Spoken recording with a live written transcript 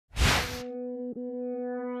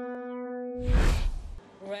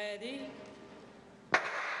Ready.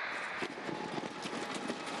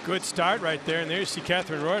 Good start right there, and there you see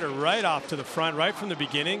Katherine Reutter right off to the front, right from the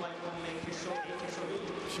beginning.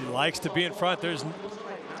 She likes to be in front. There's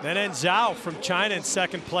then Zhao from China in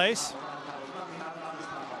second place.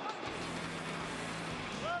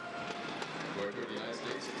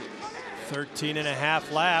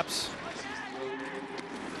 .13.5 laps.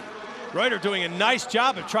 Reutter doing a nice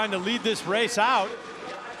job of trying to lead this race out.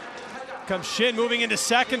 Comes Shin moving into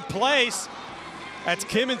second place. That's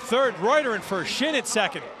Kim in third, Reutter in first, Shin in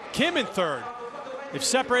second, Kim in third. They've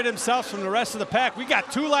separated themselves from the rest of the pack. We got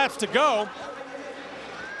 2 laps to go.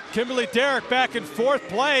 Kimberly Derrick back in fourth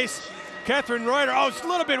place. Katherine Reutter, oh, it's a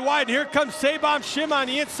little bit wide. Here comes Sae-Bom Shin on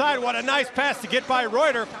the inside. What a nice pass to get by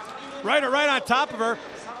Reutter. Reutter right on top of her.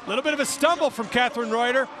 A little bit of a stumble from Katherine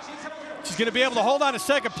Reutter. She's going to be able to hold on to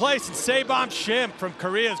second place, and Sae-Bom Shin from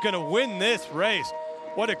Korea is going to win this race.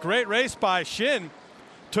 What a great race by Shin.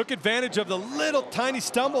 Took advantage of the little tiny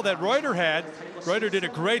stumble that Reutter had. Reutter did a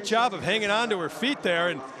great job of hanging on to her feet there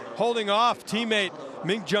and holding off teammate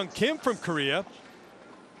Minjung Kim from Korea.